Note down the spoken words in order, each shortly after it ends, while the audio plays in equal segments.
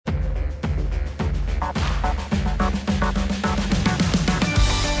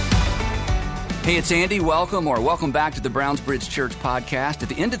Hey, it's Andy. Welcome back to the Brownsbridge Church podcast. At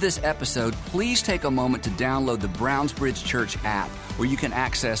the end of this episode, please take a moment to download the Brownsbridge Church app, where you can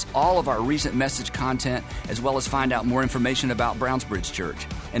access all of our recent message content, as well as find out more information about Brownsbridge Church.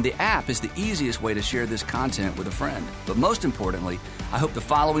 And the app is the easiest way to share this content with a friend. But most importantly, I hope the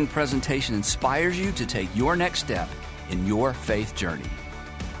following presentation inspires you to take your next step in your faith journey.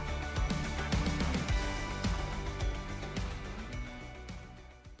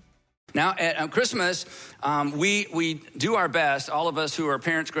 Now, at Christmas, we do our best, all of us who are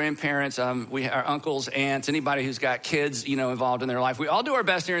parents, grandparents, our uncles, aunts, anybody who's got kids, involved in their life. We all do our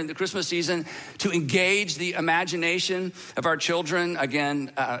best during the Christmas season to engage the imagination of our children.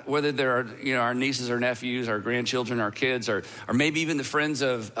 Again, whether they're, our nieces or nephews, our grandchildren, our kids, or maybe even the friends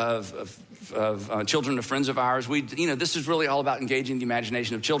of children of friends of ours. This is really all about engaging the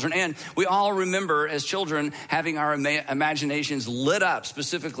imagination of children. And we all remember as children having our imaginations lit up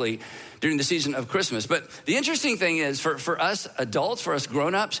specifically during the season of Christmas. But the interesting thing is for us adults, for us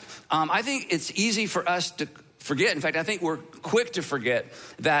grown-ups, I think it's easy for us to forget. In fact, I think we're quick to forget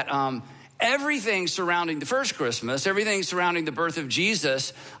that everything surrounding the first Christmas, everything surrounding the birth of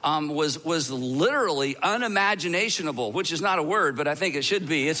Jesus was literally unimaginationable, which is not a word, but I think it should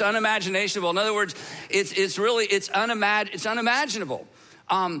be. It's unimaginationable. In other words, it's unimaginable.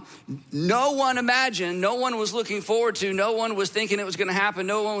 No one imagined, no one was looking forward to, no one was thinking it was going to happen,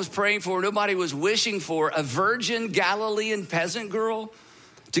 no one was praying for, nobody was wishing for a virgin Galilean peasant girl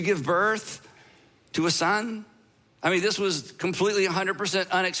to give birth to a son. I mean, this was completely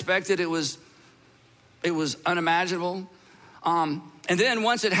 100% unexpected. It was unimaginable. And then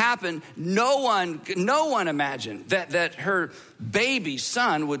once it happened, no one imagined that her baby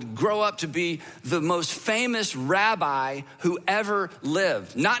son would grow up to be the most famous rabbi who ever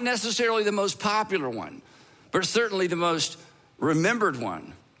lived. Not necessarily the most popular one, but certainly the most remembered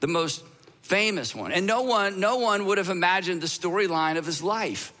one, the most famous one. And no one would have imagined the storyline of his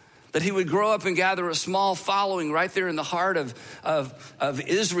life, that he would grow up and gather a small following right there in the heart of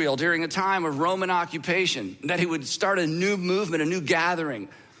Israel during a time of Roman occupation, that he would start a new movement, a new gathering,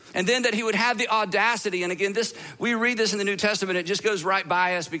 and then that he would have the audacity, and again, we read this in the New Testament, it just goes right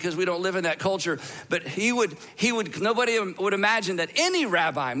by us because we don't live in that culture, but nobody would imagine that any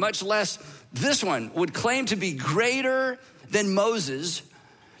rabbi, much less this one, would claim to be greater than Moses,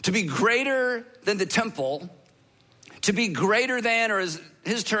 to be greater than the temple, to be greater than, or as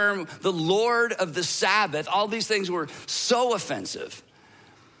his term, the Lord of the Sabbath. All these things were so offensive.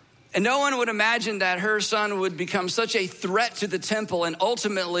 And no one would imagine that her son would become such a threat to the temple and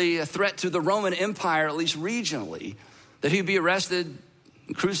ultimately a threat to the Roman Empire, at least regionally, that he'd be arrested,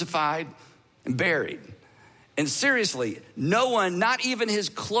 crucified, and buried. And seriously, no one, not even his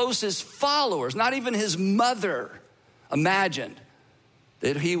closest followers, not even his mother, imagined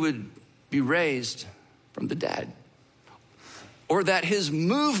that he would be raised from the dead, or that his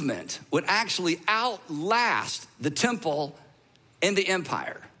movement would actually outlast the temple and the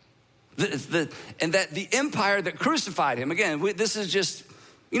empire. And that the empire that crucified him, again, this is just,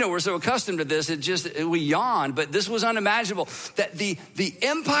 we're so accustomed to this, we yawn, but this was unimaginable. That the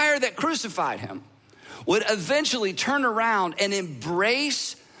empire that crucified him would eventually turn around and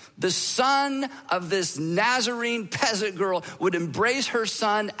embrace the son of this Nazarene peasant girl, would embrace her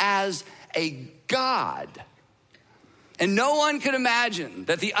son as a god. And no one could imagine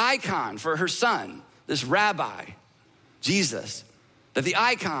that the icon for her son, this rabbi, Jesus, that the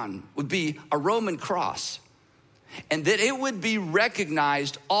icon would be a Roman cross, and that it would be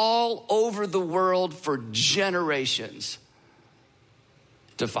recognized all over the world for generations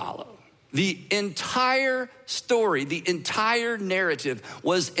to follow. The entire story, the entire narrative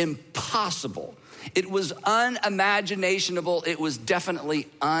was impossible. It was unimaginable. It was definitely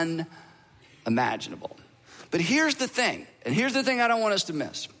unimaginable. But here's the thing, and here's the thing I don't want us to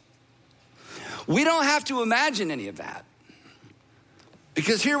miss. We don't have to imagine any of that,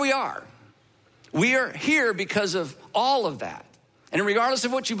 because here we are. We are here because of all of that. And regardless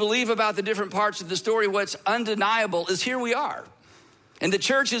of what you believe about the different parts of the story, what's undeniable is here we are. And the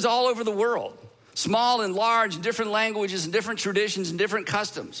church is all over the world, small and large, different languages and different traditions and different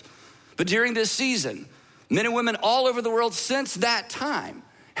customs. But during this season, men and women all over the world since that time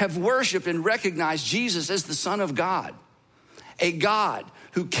have worshiped and recognized Jesus as the Son of God, a God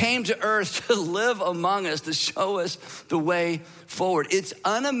who came to earth to live among us, to show us the way forward. It's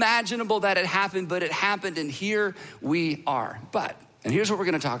unimaginable that it happened, but it happened, and here we are. And here's what we're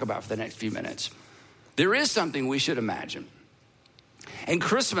going to talk about for the next few minutes. There is something we should imagine, and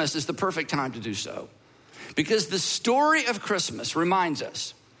Christmas is the perfect time to do so, because the story of Christmas reminds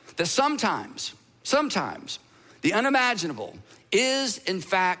us that sometimes the unimaginable is in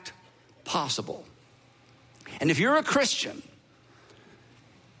fact possible. And if you're a Christian,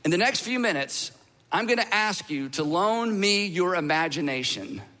 in the next few minutes, I'm going to ask you to loan me your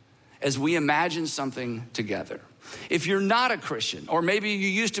imagination as we imagine something together. If you're not a Christian, or maybe you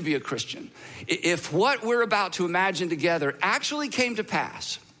used to be a Christian, if what we're about to imagine together actually came to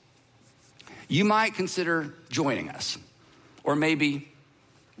pass, you might consider joining us, or maybe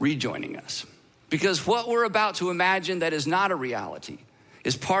rejoining us. Because what we're about to imagine that is not a reality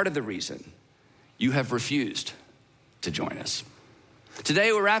is part of the reason you have refused to join us.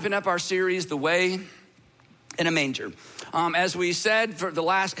 Today, we're wrapping up our series, The Way in a Manger. As we said for the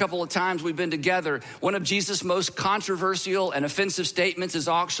last couple of times we've been together, one of Jesus' most controversial and offensive statements is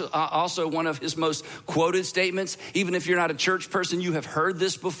also one of his most quoted statements. Even if you're not a church person, you have heard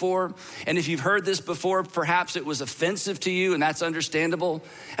this before. And if you've heard this before, perhaps it was offensive to you, and that's understandable.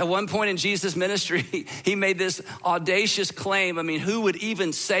 At one point in Jesus' ministry, he made this audacious claim. I mean, who would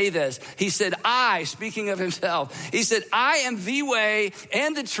even say this? He said, speaking of himself, he said, I am the way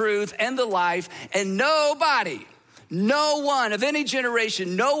and the truth and the life, and no one of any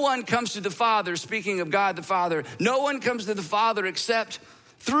generation, no one comes to the Father, speaking of God the Father, no one comes to the Father except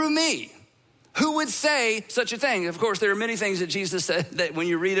through me. Who would say such a thing? Of course, there are many things that Jesus said that when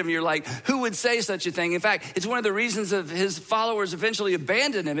you read them, you're like, who would say such a thing? In fact, it's one of the reasons of his followers eventually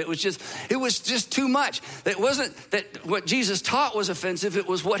abandoned him. It was just too much. It wasn't that what Jesus taught was offensive. It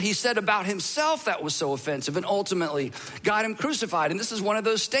was what he said about himself that was so offensive, and ultimately got him crucified. And this is one of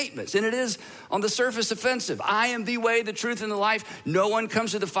those statements, and it is on the surface offensive. I am the way, the truth, and the life. No one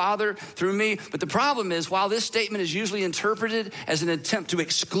comes to the Father through me. But the problem is, while this statement is usually interpreted as an attempt to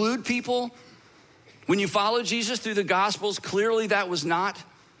exclude people, when you follow Jesus through the Gospels, clearly that was not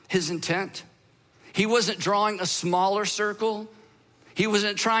his intent. He wasn't drawing a smaller circle. He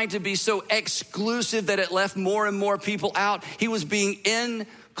wasn't trying to be so exclusive that it left more and more people out. He was being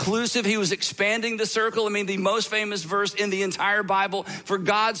inclusive. He was expanding the circle. I mean, the most famous verse in the entire Bible, for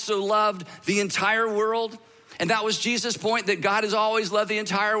God so loved the entire world. And that was Jesus' point, that God has always loved the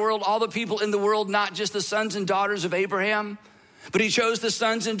entire world, all the people in the world, not just the sons and daughters of Abraham. But he chose the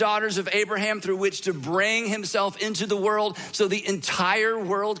sons and daughters of Abraham through which to bring himself into the world so the entire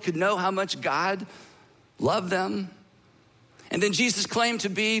world could know how much God loved them. And then Jesus claimed to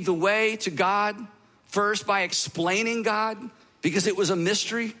be the way to God, first by explaining God, because it was a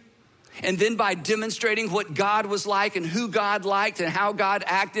mystery, and then by demonstrating what God was like and who God liked and how God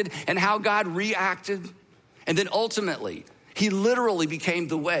acted and how God reacted. And then ultimately, he literally became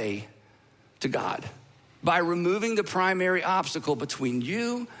the way to God by removing the primary obstacle between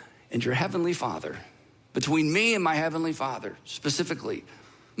you and your heavenly Father, between me and my heavenly Father, specifically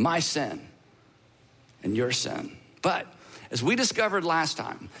my sin and your sin. But as we discovered last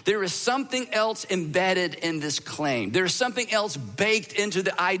time, there is something else embedded in this claim. There's something else baked into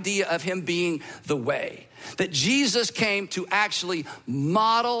the idea of him being the way. That Jesus came to actually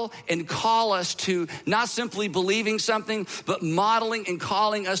model and call us to not simply believing something, but modeling and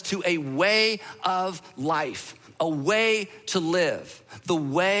calling us to a way of life, a way to live, the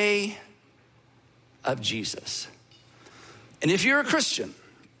way of Jesus. And if you're a Christian,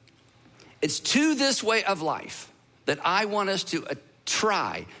 it's to this way of life that I want us to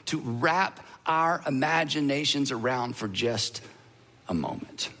try to wrap our imaginations around for just a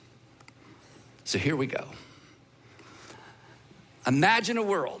moment. So here we go. Imagine a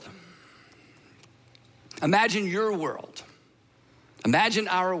world. Imagine your world. Imagine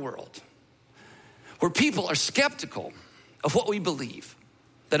our world where people are skeptical of what we believe,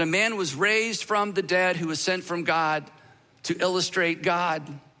 that a man was raised from the dead who was sent from God to illustrate God,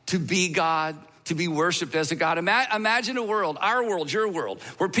 to be worshiped as a God. Imagine a world, our world, your world,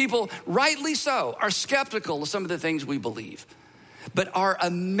 where people, rightly so, are skeptical of some of the things we believe, but are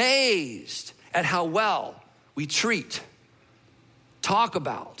amazed at how well we treat, talk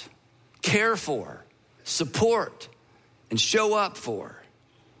about, care for, support, and show up for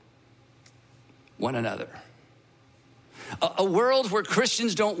one another. A world where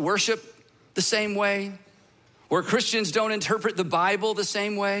Christians don't worship the same way, where Christians don't interpret the Bible the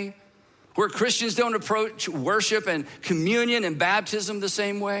same way, where Christians don't approach worship and communion and baptism the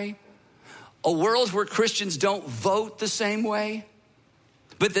same way. A world where Christians don't vote the same way,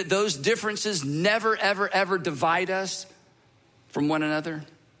 but that those differences never, ever, ever divide us from one another.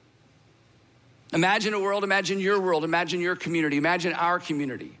 Imagine a world, imagine your community, imagine our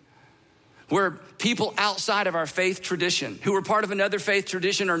community, where people outside of our faith tradition, who are part of another faith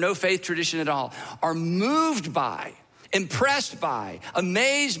tradition or no faith tradition at all, are moved by, impressed by,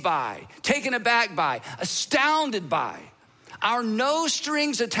 amazed by, taken aback by, astounded by our no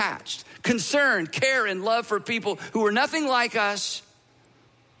strings attached concern, care, and love for people who are nothing like us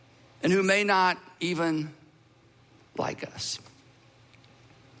and who may not even like us.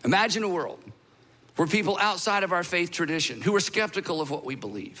 Imagine a world where people outside of our faith tradition, who are skeptical of what we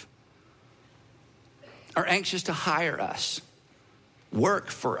believe, are anxious to hire us, work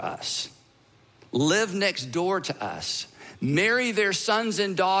for us, live next door to us, marry their sons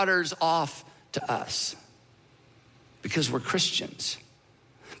and daughters off to us because we're Christians,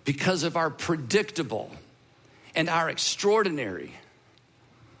 because of our predictable and our extraordinary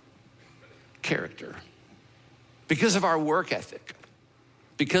character, because of our work ethic,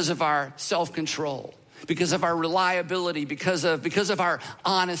 because of our self-control, because of our reliability, because of our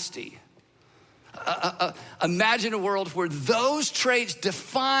honesty. Imagine a world where those traits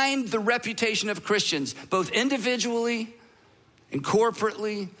define the reputation of Christians, both individually and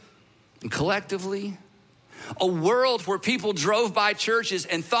corporately and collectively. A world where people drove by churches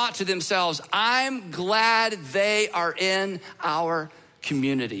and thought to themselves, I'm glad they are in our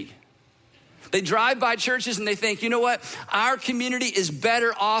community. They drive by churches and they think, you know what? Our community is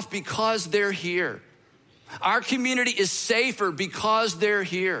better off because they're here. Our community is safer because they're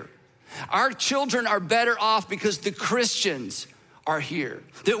here. Our children are better off because the Christians are here.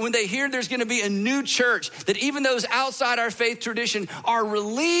 That when they hear there's gonna be a new church, that even those outside our faith tradition are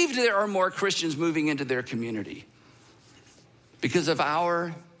relieved there are more Christians moving into their community because of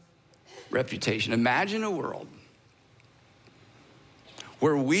our reputation. Imagine a world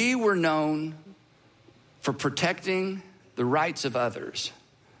where we were known for protecting the rights of others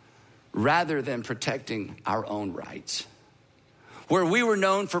rather than protecting our own rights. Where we were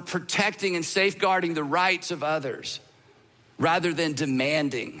known for protecting and safeguarding the rights of others rather than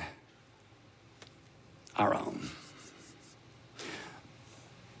demanding our own.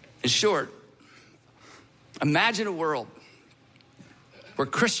 In short, imagine a world where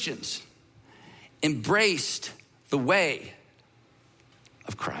Christians embraced the way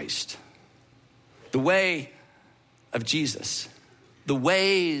of Christ, the way of Jesus, the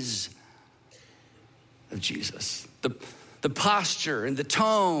ways of Jesus, the posture and the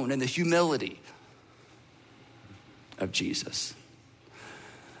tone and the humility of Jesus.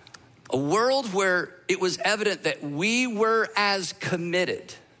 A world where it was evident that we were as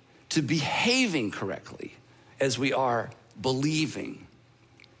committed to behaving correctly as we are believing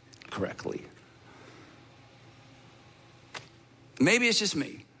correctly. Maybe it's just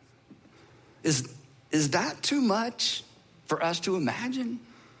me. Is that too much for us to imagine?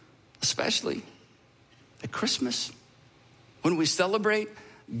 Especially at Christmas, when we celebrate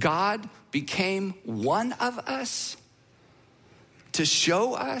God became one of us to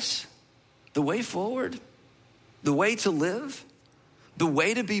show us the way forward, the way to live, the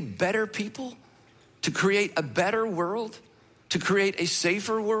way to be better people, to create a better world, to create a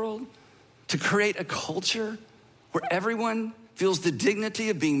safer world, to create a culture where everyone feels the dignity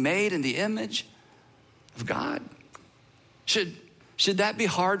of being made in the image of God. Should that be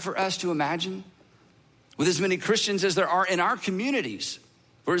hard for us to imagine? With as many Christians as there are in our communities,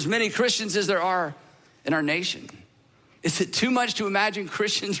 or as many Christians as there are in our nation. Is it too much to imagine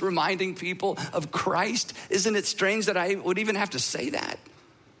Christians reminding people of Christ? Isn't it strange that I would even have to say that?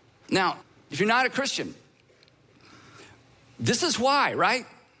 Now, if you're not a Christian, this is why, right?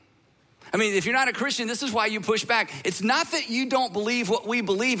 I mean, if you're not a Christian, this is why you push back. It's not that you don't believe what we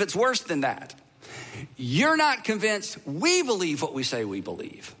believe. It's worse than that. You're not convinced we believe what we say we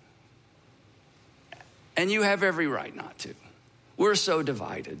believe. And you have every right not to. We're so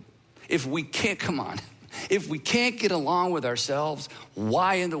divided. If we can't get along with ourselves,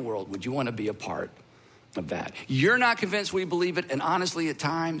 why in the world would you want to be a part of that? You're not convinced we believe it, and honestly, at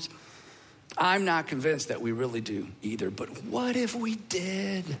times, I'm not convinced that we really do either. But what if we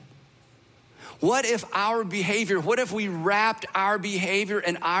did? What if what if we wrapped our behavior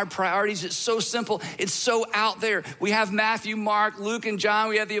and our priorities? It's so simple. It's so out there. We have Matthew, Mark, Luke, and John.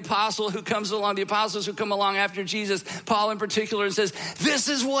 We have the apostles who come along after Jesus, Paul in particular, and says, this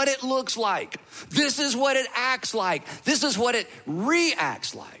is what it looks like. This is what it acts like. This is what it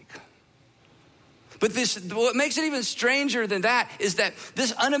reacts like. But what makes it even stranger than that is that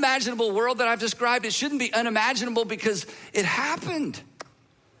this unimaginable world that I've described, it shouldn't be unimaginable because it happened.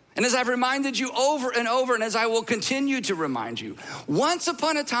 And as I've reminded you over and over, and as I will continue to remind you, once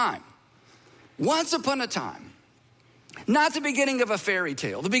upon a time, not the beginning of a fairy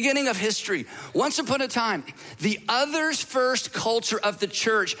tale, the beginning of history, once upon a time, the others first culture of the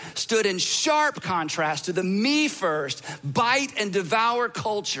church stood in sharp contrast to the me first, bite and devour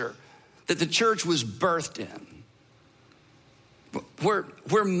culture that the church was birthed in,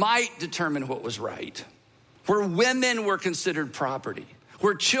 where might determined what was right, where women were considered property,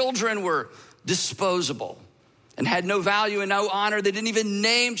 where children were disposable and had no value and no honor. They didn't even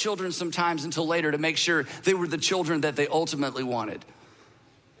name children sometimes until later to make sure they were the children that they ultimately wanted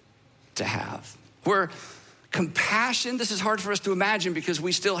to have. Where compassion, this is hard for us to imagine because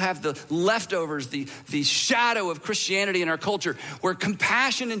we still have the leftovers, the shadow of Christianity in our culture, where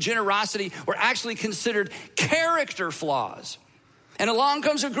compassion and generosity were actually considered character flaws. And along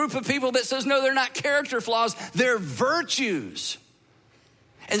comes a group of people that says, no, they're not character flaws, they're virtues.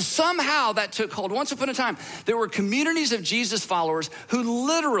 And somehow that took hold. Once upon a time, there were communities of Jesus followers who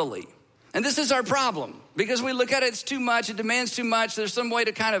literally, and this is our problem, because we look at it, it's too much, it demands too much. There's some way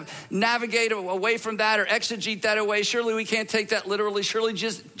to kind of navigate away from that or exegete that away. Surely we can't take that literally. Surely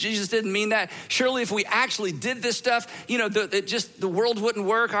Jesus didn't mean that. Surely if we actually did this stuff, the world wouldn't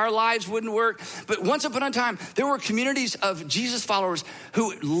work, our lives wouldn't work. But once upon a time, there were communities of Jesus followers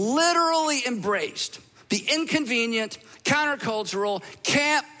who literally embraced the inconvenient, countercultural,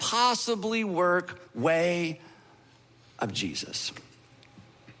 can't possibly work way of Jesus.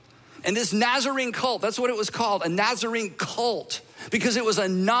 And this Nazarene cult, that's what it was called, a Nazarene cult, because it was a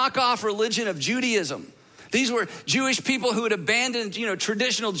knockoff religion of Judaism. These were Jewish people who had abandoned,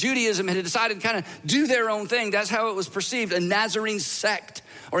 traditional Judaism and had decided to kind of do their own thing. That's how it was perceived, a Nazarene sect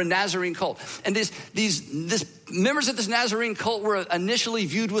or a Nazarene cult. And these members of this Nazarene cult were initially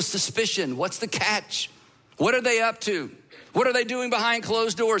viewed with suspicion. What's the catch? What are they up to? What are they doing behind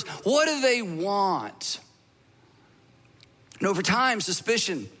closed doors? What do they want? And over time,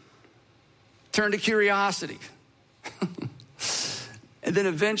 suspicion turned to curiosity. And then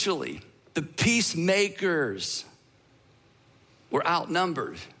eventually, the peacemakers were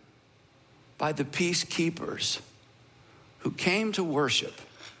outnumbered by the peacekeepers who came to worship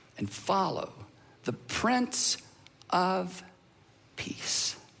and follow the Prince of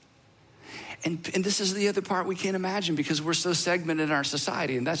Peace. And this is the other part we can't imagine because we're so segmented in our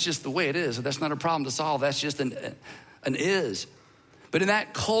society, and that's just the way it is. That's not a problem to solve. That's just an is. But in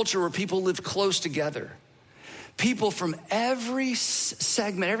that culture where people lived close together, people from every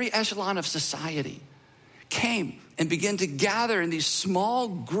segment, every echelon of society came and began to gather in these small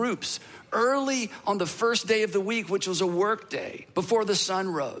groups early on the first day of the week, which was a work day, before the sun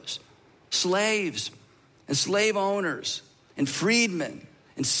rose. Slaves and slave owners and freedmen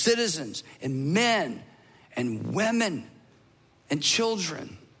and citizens and men and women and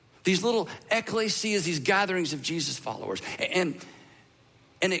children. These little ecclesias, these gatherings of Jesus followers.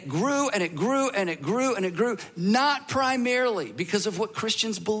 And it grew and it grew and it grew and it grew, not primarily because of what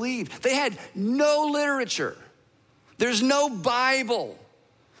Christians believed. They had no literature. There's no Bible.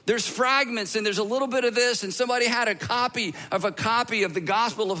 There's fragments and there's a little bit of this, and somebody had a copy of the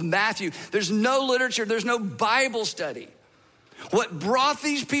Gospel of Matthew. There's no literature. There's no Bible study. What brought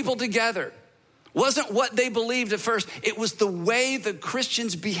these people together wasn't what they believed at first. It was the way the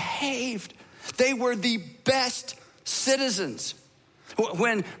Christians behaved. They were the best citizens.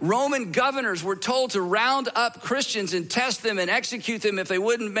 When Roman governors were told to round up Christians and test them and execute them if they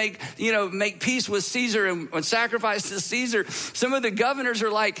wouldn't make peace with Caesar and sacrifice to Caesar, some of the governors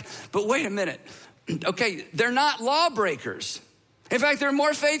are like, but wait a minute. Okay, they're not lawbreakers. In fact, they're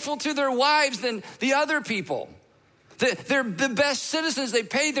more faithful to their wives than the other people. They're the best citizens. They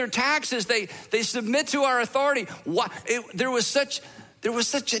pay their taxes. They submit to our authority. There was such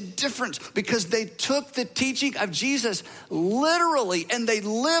a difference because they took the teaching of Jesus literally and they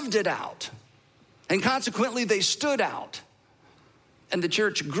lived it out. And consequently, they stood out. And the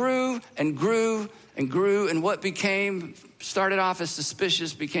church grew and grew and grew. And what started off as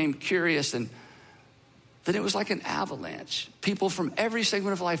suspicious became curious. And then it was like an avalanche. People from every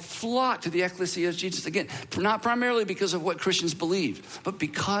segment of life flocked to the ecclesia of Jesus. Again, not primarily because of what Christians believed, but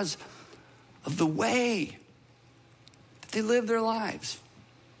because of the way they lived their lives.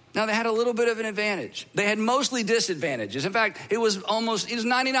 Now, they had a little bit of an advantage. They had mostly disadvantages. In fact, it was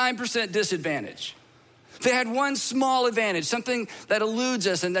 99% disadvantage. They had one small advantage, something that eludes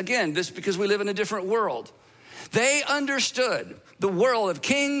us. And again, this is because we live in a different world. They understood the world of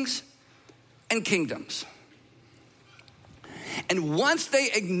kings and kingdoms. And once they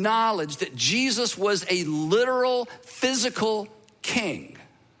acknowledged that Jesus was a literal, physical king,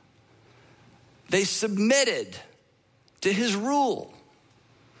 they submitted to his rule.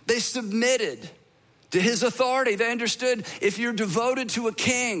 They submitted to his authority. They understood if you're devoted to a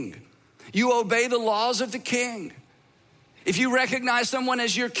king, you obey the laws of the king. If you recognize someone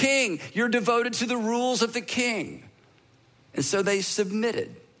as your king, you're devoted to the rules of the king. And so they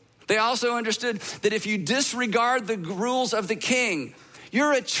submitted. They also understood that if you disregard the rules of the king,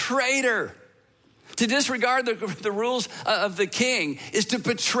 you're a traitor. To disregard the rules of the king is to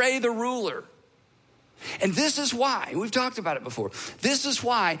betray the ruler. And this is why, we've talked about it before, this is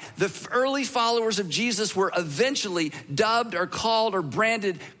why the early followers of Jesus were eventually dubbed or called or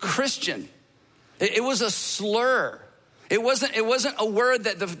branded Christian. It was a slur. It wasn't a word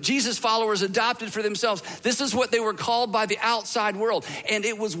that the Jesus followers adopted for themselves. This is what they were called by the outside world. And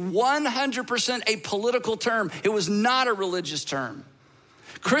it was 100% a political term. It was not a religious term.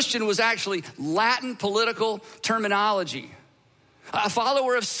 Christian was actually Latin political terminology. A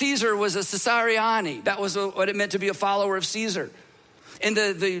follower of Caesar was a Caesariani. That was what it meant to be a follower of Caesar. And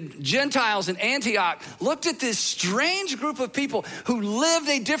the Gentiles in Antioch looked at this strange group of people who lived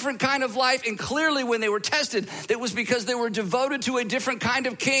a different kind of life. And clearly when they were tested, it was because they were devoted to a different kind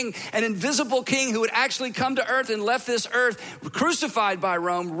of king, an invisible king who had actually come to earth and left this earth, crucified by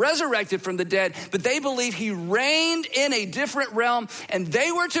Rome, resurrected from the dead. But they believed he reigned in a different realm, and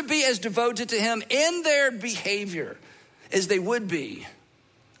they were to be as devoted to him in their behavior as they would be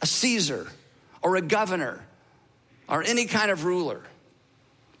a Caesar or a governor or any kind of ruler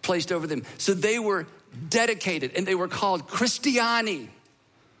placed over them. So they were dedicated, and they were called Christiani.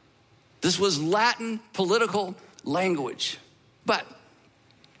 This was Latin political language. But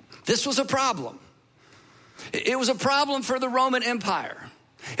this was a problem. It was a problem for the Roman Empire.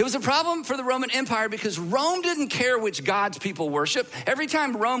 It was a problem for the Roman Empire because Rome didn't care which gods people worship. Every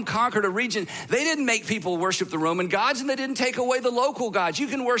time Rome conquered a region, they didn't make people worship the Roman gods, and they didn't take away the local gods. You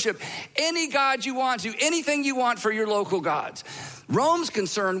can worship any god you want to, anything you want for your local gods. Rome's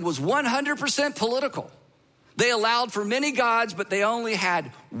concern was 100% political. They allowed for many gods, but they only had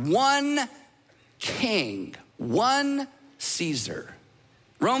one king, one Caesar.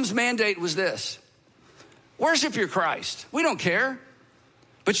 Rome's mandate was this: worship your Christ. We don't care.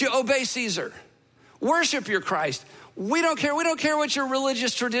 But you obey Caesar. Worship your Christ. We don't care. We don't care what your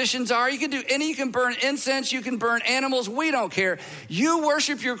religious traditions are. You can burn incense. You can burn animals. We don't care. You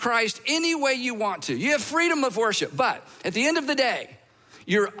worship your Christ any way you want to. You have freedom of worship. But at the end of the day,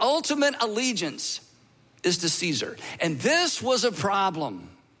 your ultimate allegiance is to Caesar. And this was a problem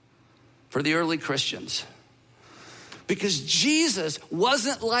for the early Christians, because Jesus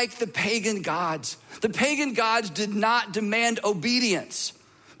wasn't like the pagan gods. The pagan gods did not demand obedience.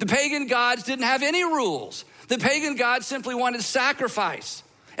 The pagan gods didn't have any rules. The pagan gods simply wanted sacrifice.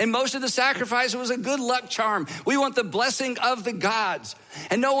 And most of the sacrifice was a good luck charm. We want the blessing of the gods.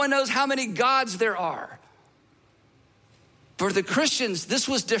 And no one knows how many gods there are. For the Christians, this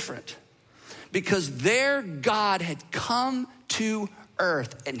was different, because their God had come to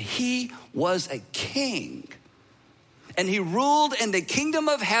earth, and he was a king. And he ruled in the kingdom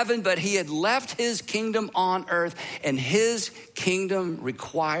of heaven, but he had left his kingdom on earth, and his kingdom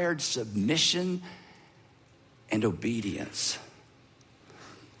required submission and obedience.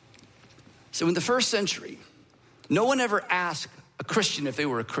 So in the first century, no one ever asked a Christian if they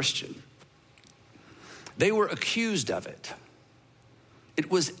were a Christian. They were accused of it.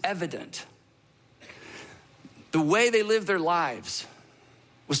 It was evident. The way they lived their lives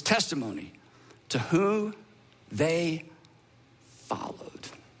was testimony to who they followed.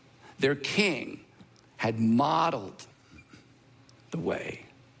 Their king had modeled the way.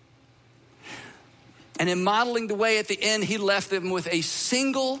 And in modeling the way, at the end, he left them with a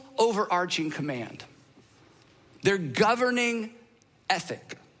single overarching command: their governing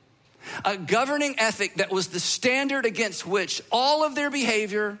ethic. A governing ethic that was the standard against which all of their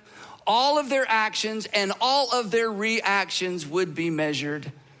behavior, all of their actions, and all of their reactions would be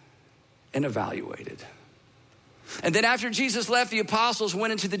measured and evaluated. And then after Jesus left, the apostles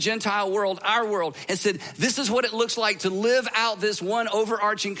went into the Gentile world, our world, and said, this is what it looks like to live out this one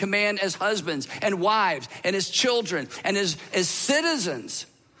overarching command as husbands and wives and as children and as citizens.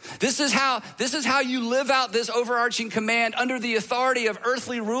 This is how you live out this overarching command under the authority of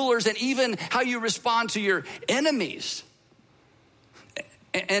earthly rulers, and even how you respond to your enemies.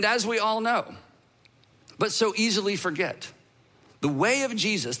 And as we all know, but so easily forget, the way of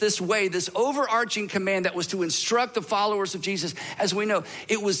Jesus, this overarching command that was to instruct the followers of Jesus, as we know,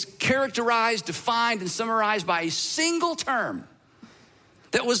 it was characterized, defined, and summarized by a single term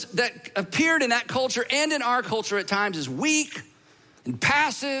that appeared in that culture and in our culture at times as weak and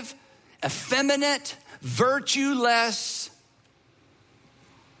passive, effeminate, virtueless.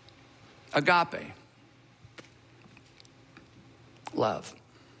 Agape. Love.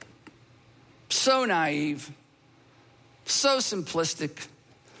 So naive. So simplistic.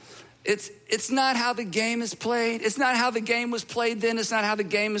 It's not how the game is played. It's not how the game was played then. It's not how the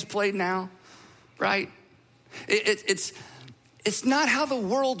game is played now, right? It's not how the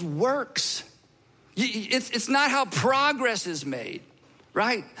world works. It's not how progress is made,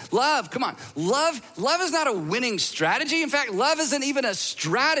 right? Love, come on. Love is not a winning strategy. In fact, love isn't even a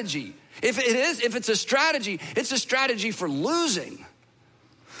strategy. If it's a strategy, it's a strategy for losing.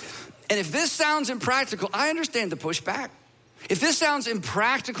 And if this sounds impractical, I understand the pushback. If this sounds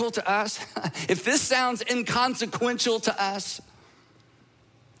impractical to us, if this sounds inconsequential to us,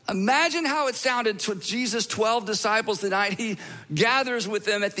 imagine how it sounded to Jesus' 12 disciples the night he gathers with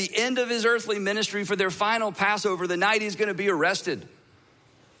them at the end of his earthly ministry for their final Passover, the night he's going to be arrested.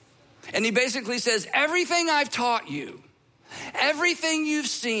 And he basically says, everything I've taught you, everything you've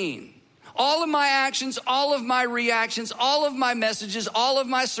seen, all of my actions, all of my reactions, all of my messages, all of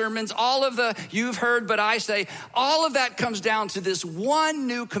my sermons, all of the you've heard but I say, all of that comes down to this one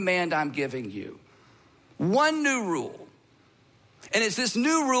new command I'm giving you. One new rule. And it's this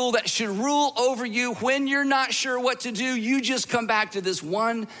new rule that should rule over you when you're not sure what to do. You just come back to this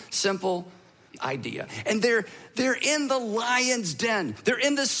one simple idea. And they're in the lion's den. They're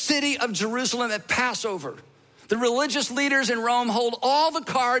in the city of Jerusalem at Passover. The religious leaders in Rome hold all the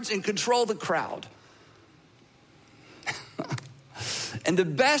cards and control the crowd. And the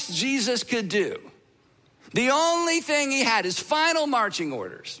best Jesus could do, the only thing he had, his final marching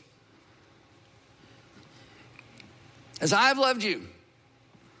orders. As I've loved you,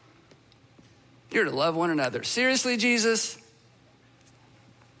 you're to love one another. Seriously, Jesus?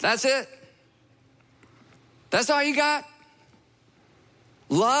 That's it? That's all you got?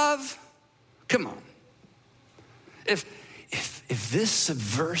 Love? Come on. If this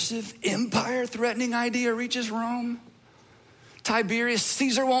subversive, empire-threatening idea reaches Rome, Tiberius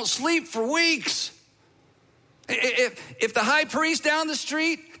Caesar won't sleep for weeks. If the high priest down the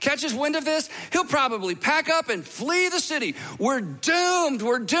street catches wind of this, he'll probably pack up and flee the city. We're doomed.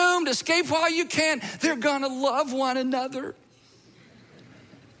 Escape while you can. They're gonna love one another.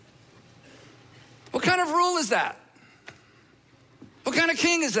 What kind of rule is that? What kind of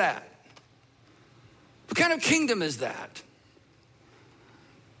king is that? What kind of kingdom is that?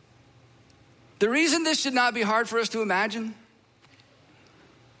 The reason this should not be hard for us to imagine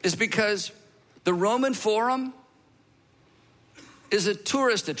is because the Roman Forum is a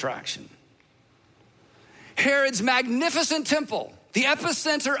tourist attraction. Herod's magnificent temple, the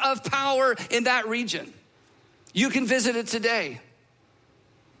epicenter of power in that region. You can visit it today.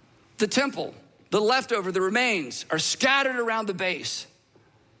 The temple, the leftover, the remains are scattered around the base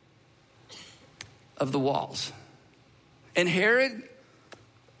of the walls. And Herod,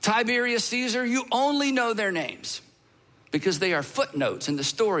 Tiberius Caesar, you only know their names because they are footnotes in the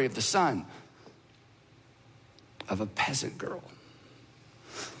story of the son of a peasant girl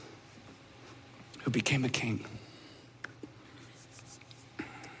who became a king.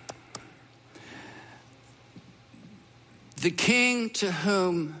 The king to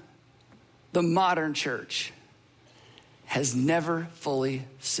whom the modern church has never fully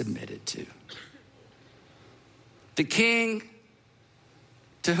submitted to. The king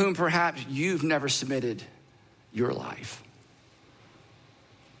to whom perhaps you've never submitted your life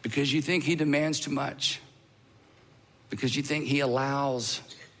because you think he demands too much, because you think he allows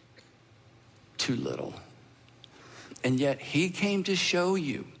too little. And yet he came to show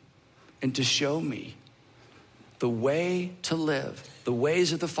you and to show me the way to live, the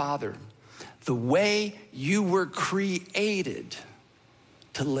ways of the Father, the way you were created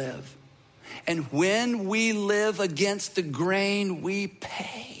to live. And when we live against the grain, we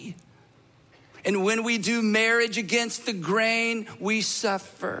pay. And when we do marriage against the grain, we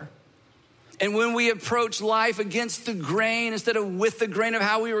suffer. And when we approach life against the grain instead of with the grain of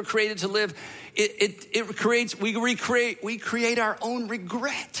how we were created to live, we create our own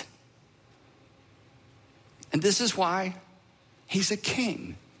regret. And this is why he's a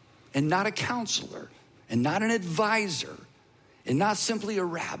king and not a counselor and not an advisor and not simply a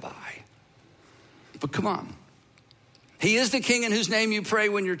rabbi. But come on. He is the king in whose name you pray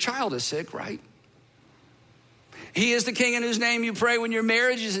when your child is sick, right? He is the king in whose name you pray when your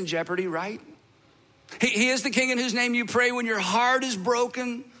marriage is in jeopardy, right? He is the king in whose name you pray when your heart is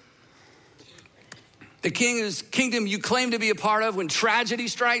broken. The king whose kingdom you claim to be a part of when tragedy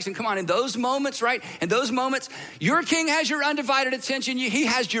strikes. And come on, in those moments, right? In those moments, your king has your undivided attention. He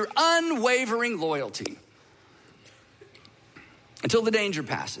has your unwavering loyalty until the danger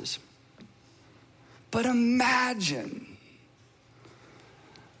passes. But imagine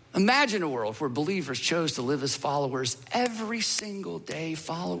a world where believers chose to live as followers every single day,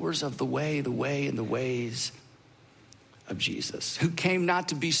 followers of the way, and the ways of Jesus, who came not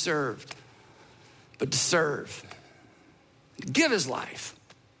to be served, but to serve, to give his life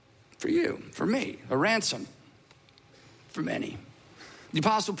for you, for me, a ransom for many. The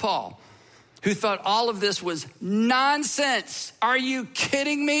Apostle Paul who thought all of this was nonsense. Are you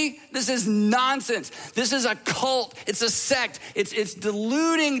kidding me? This is nonsense. This is a cult. It's a sect. It's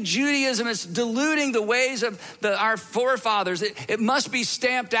diluting Judaism. It's diluting the ways of our forefathers. It must be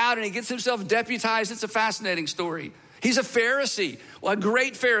stamped out, and he gets himself deputized. It's a fascinating story. He's a Pharisee, a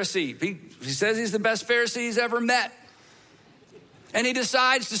great Pharisee. He says he's the best Pharisee he's ever met. And he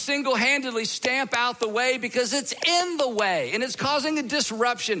decides to single-handedly stamp out the way because it's in the way and it's causing a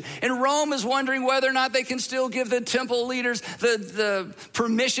disruption. And Rome is wondering whether or not they can still give the temple leaders the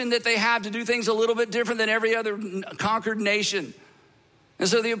permission that they have to do things a little bit different than every other conquered nation. And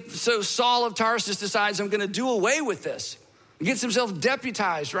so Saul of Tarsus decides, I'm going to do away with this. He gets himself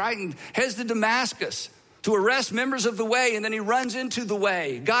deputized, right? And heads to Damascus to arrest members of the way. And then he runs into the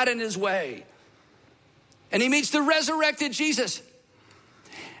way, got in his way. And he meets the resurrected Jesus.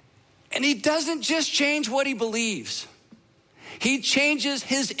 And he doesn't just change what he believes. He changes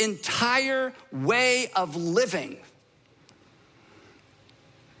his entire way of living.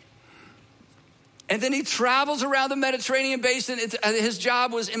 And then he travels around the Mediterranean basin. His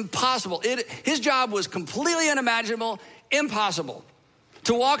job was impossible. His job was completely unimaginable, impossible.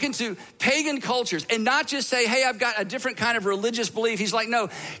 To walk into pagan cultures and not just say, hey, I've got a different kind of religious belief. He's like, no,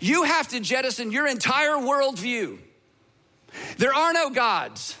 you have to jettison your entire worldview. There are no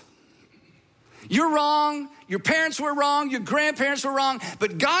gods. You're wrong. Your parents were wrong. Your grandparents were wrong.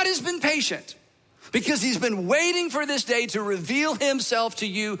 But God has been patient because he's been waiting for this day to reveal himself to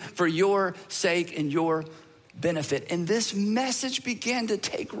you for your sake and your benefit. And this message began to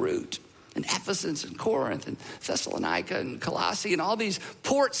take root in Ephesus and Corinth and Thessalonica and Colossae and all these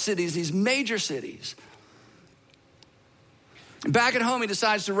port cities, these major cities. And back at home, he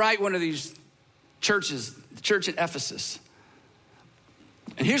decides to write one of these churches, the church at Ephesus.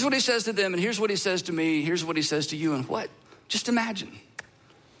 And here's what he says to them, and here's what he says to me, here's what he says to you, and what? Just imagine.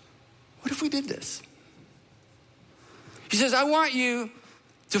 What if we did this? He says, I want you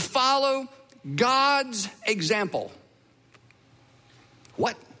to follow God's example.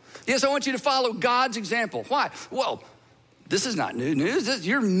 What? Yes, I want you to follow God's example. Why? Well, this is not new news.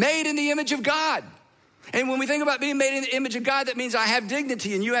 You're made in the image of God. And when we think about being made in the image of God, that means I have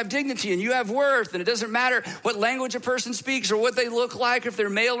dignity and you have dignity and you have worth. And it doesn't matter what language a person speaks or what they look like, if they're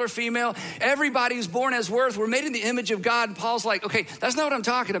male or female. Everybody who's born has worth. We're made in the image of God. And Paul's like, okay, that's not what I'm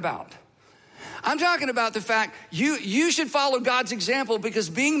talking about. I'm talking about the fact you should follow God's example because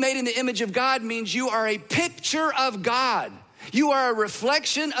being made in the image of God means you are a picture of God. You are a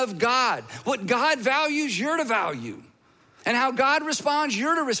reflection of God. What God values, you're to value. And how God responds,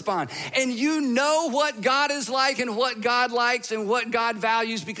 you're to respond. And you know what God is like and what God likes and what God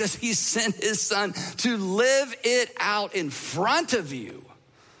values because he sent his son to live it out in front of you.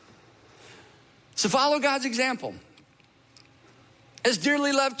 So follow God's example. As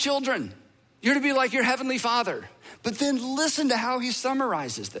dearly loved children, you're to be like your heavenly Father. But then listen to how he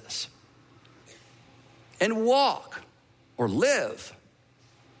summarizes this. And walk or live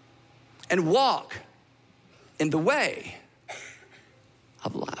and walk in the way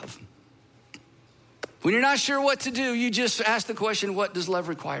of love. When you're not sure what to do, you just ask the question, what does love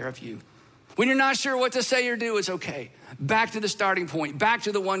require of you? When you're not sure what to say or do, it's okay. Back to the starting point, back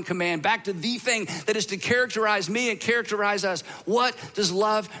to the one command, back to the thing that is to characterize me and characterize us. What does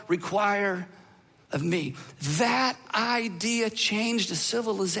love require of me? That idea changed a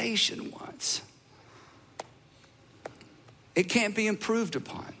civilization once. It can't be improved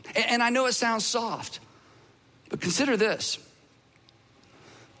upon. And I know it sounds soft, but consider this.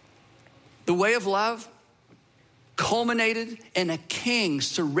 The way of love culminated in a king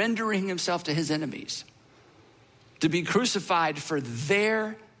surrendering himself to his enemies to be crucified for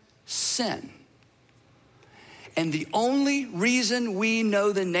their sin. And the only reason we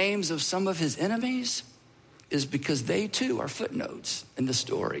know the names of some of his enemies is because they too are footnotes in the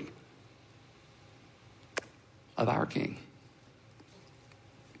story of our king.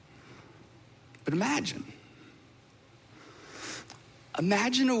 But imagine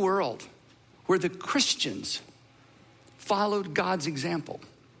a world where the Christians followed God's example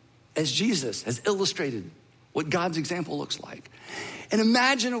as Jesus has illustrated what God's example looks like. And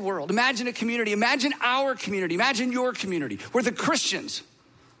imagine a world, imagine a community, imagine our community, imagine your community, where the Christians,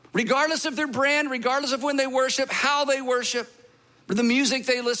 regardless of their brand, regardless of when they worship, how they worship, or the music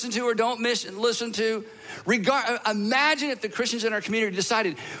they listen to or don't listen to, imagine if the Christians in our community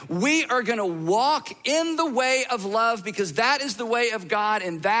decided, we are gonna walk in the way of love because that is the way of God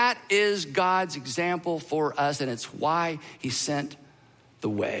and that is God's example for us, and it's why he sent the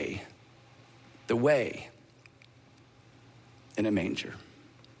way in a manger.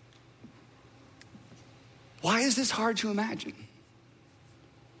 Why is this hard to imagine?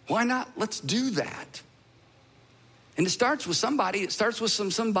 Why not? Let's do that. And it starts with somebody. It starts with some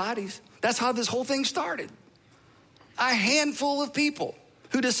somebodies. That's how this whole thing started. A handful of people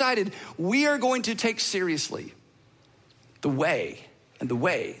who decided we are going to take seriously the way and the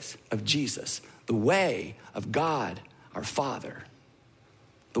ways of Jesus, the way of God, our Father,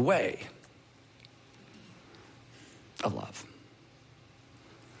 the way of love.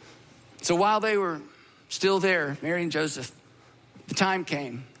 So while they were still there, Mary and Joseph, the time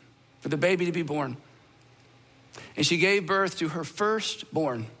came for the baby to be born. And she gave birth to her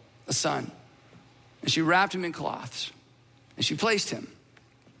firstborn, a son. And she wrapped him in cloths. And she placed him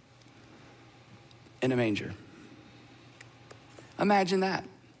in a manger. Imagine that.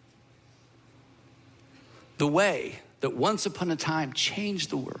 The way that once upon a time changed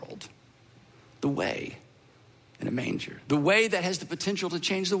the world. The way in a manger. The way that has the potential to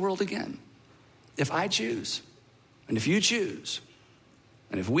change the world again. If I choose, and if you choose,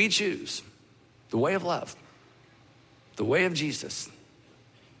 and if we choose the way of love, the way of Jesus,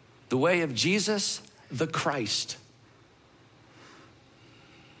 the way of Jesus the Christ,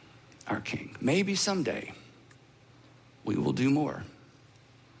 our King. Maybe someday we will do more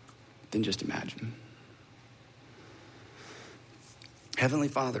than just imagine. Heavenly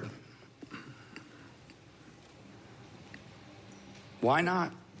Father, why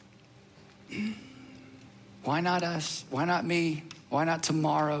not? Why not us? Why not me? Why not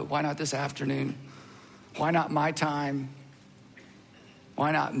tomorrow? Why not this afternoon? Why not my time?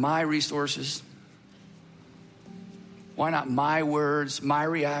 Why not my resources? Why not my words, my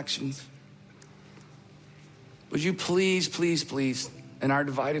reactions? Would you please, please, please, in our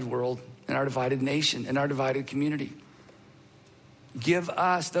divided world, in our divided nation, in our divided community, give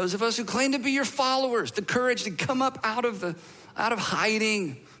us, those of us who claim to be your followers, the courage to come up out of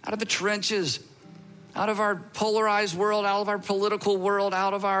hiding, out of the trenches, out of our polarized world, out of our political world,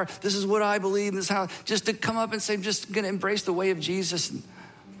 out of our, this is what I believe, this is how, just to come up and say, I'm just gonna embrace the way of Jesus and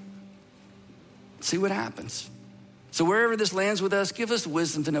see what happens. So wherever this lands with us, give us the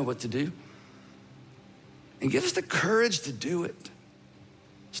wisdom to know what to do. And give us the courage to do it.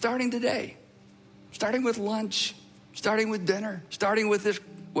 Starting today, starting with lunch, starting with dinner, starting with the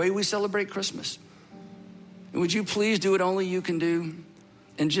way we celebrate Christmas. And would you please do what only you can do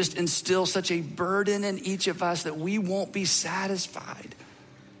and just instill such a burden in each of us that we won't be satisfied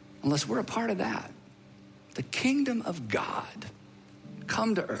unless we're a part of that. The kingdom of God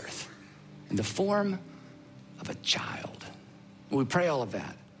come to earth in the form of a child. And we pray all of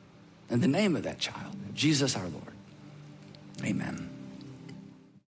that in the name of that child, Jesus our Lord. Amen.